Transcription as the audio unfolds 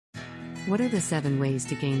What are the 7 ways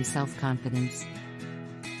to gain self-confidence?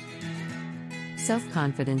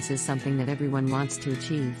 Self-confidence is something that everyone wants to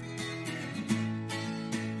achieve.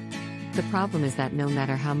 The problem is that no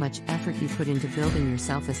matter how much effort you put into building your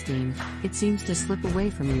self-esteem, it seems to slip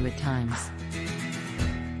away from you at times.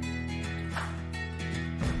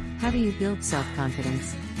 How do you build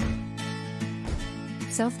self-confidence?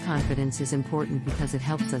 Self-confidence is important because it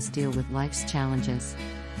helps us deal with life's challenges.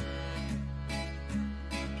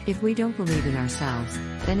 If we don't believe in ourselves,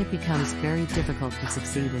 then it becomes very difficult to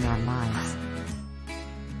succeed in our lives.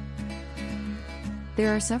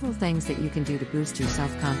 There are several things that you can do to boost your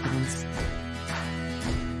self-confidence.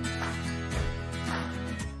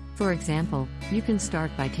 For example, you can start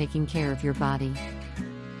by taking care of your body.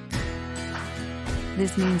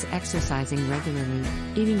 This means exercising regularly,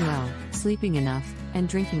 eating well, sleeping enough, and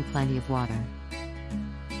drinking plenty of water.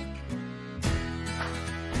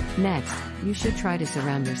 Next, you should try to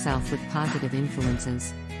surround yourself with positive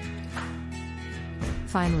influences.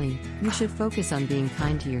 Finally, you should focus on being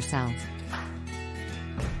kind to yourself.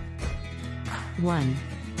 1.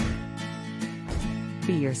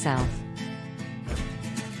 Be yourself.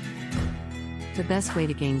 The best way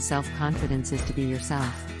to gain self-confidence is to be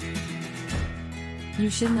yourself. You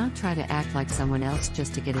should not try to act like someone else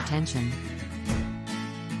just to get attention.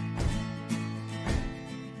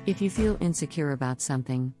 If you feel insecure about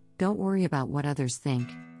something, don't worry about what others think.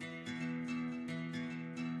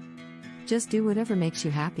 Just do whatever makes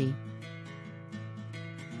you happy.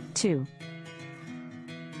 2.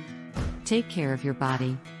 Take care of your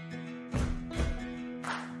body.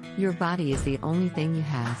 Your body is the only thing you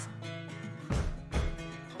have.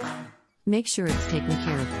 Make sure it's taken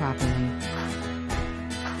care of properly.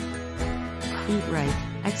 Eat right,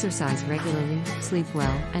 exercise regularly, sleep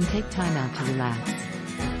well, and take time out to relax.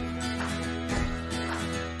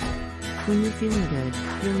 When you're feeling good,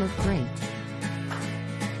 you'll look great.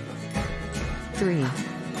 3.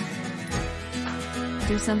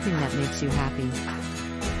 Do something that makes you happy.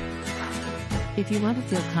 If you want to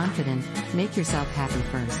feel confident, make yourself happy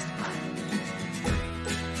first.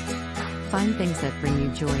 Find things that bring you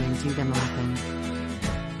joy and do them often.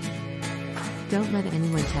 Don't let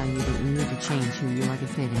anyone tell you that you need to change who you are to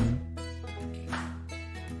fit in.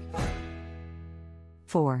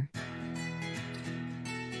 4.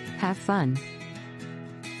 Have fun.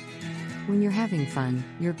 When you're having fun,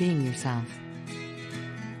 you're being yourself.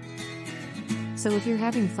 So if you're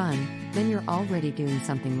having fun, then you're already doing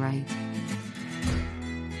something right.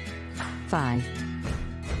 5.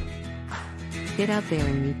 Get out there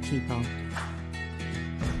and meet people.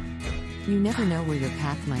 You never know where your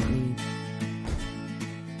path might lead.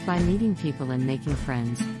 By meeting people and making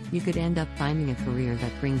friends, you could end up finding a career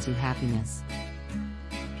that brings you happiness.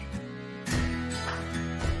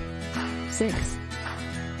 6.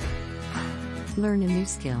 Learn a new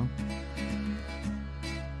skill.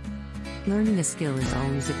 Learning a skill is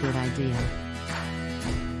always a good idea.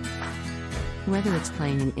 Whether it's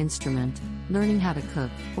playing an instrument, learning how to cook,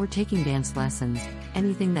 or taking dance lessons,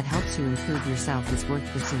 anything that helps you improve yourself is worth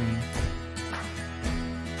pursuing.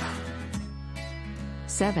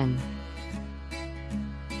 7.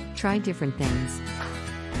 Try different things.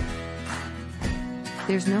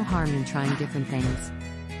 There's no harm in trying different things.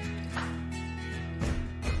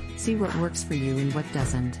 See what works for you and what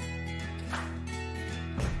doesn't.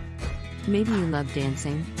 Maybe you love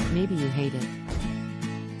dancing, maybe you hate it.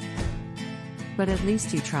 But at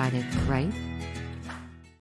least you tried it, right?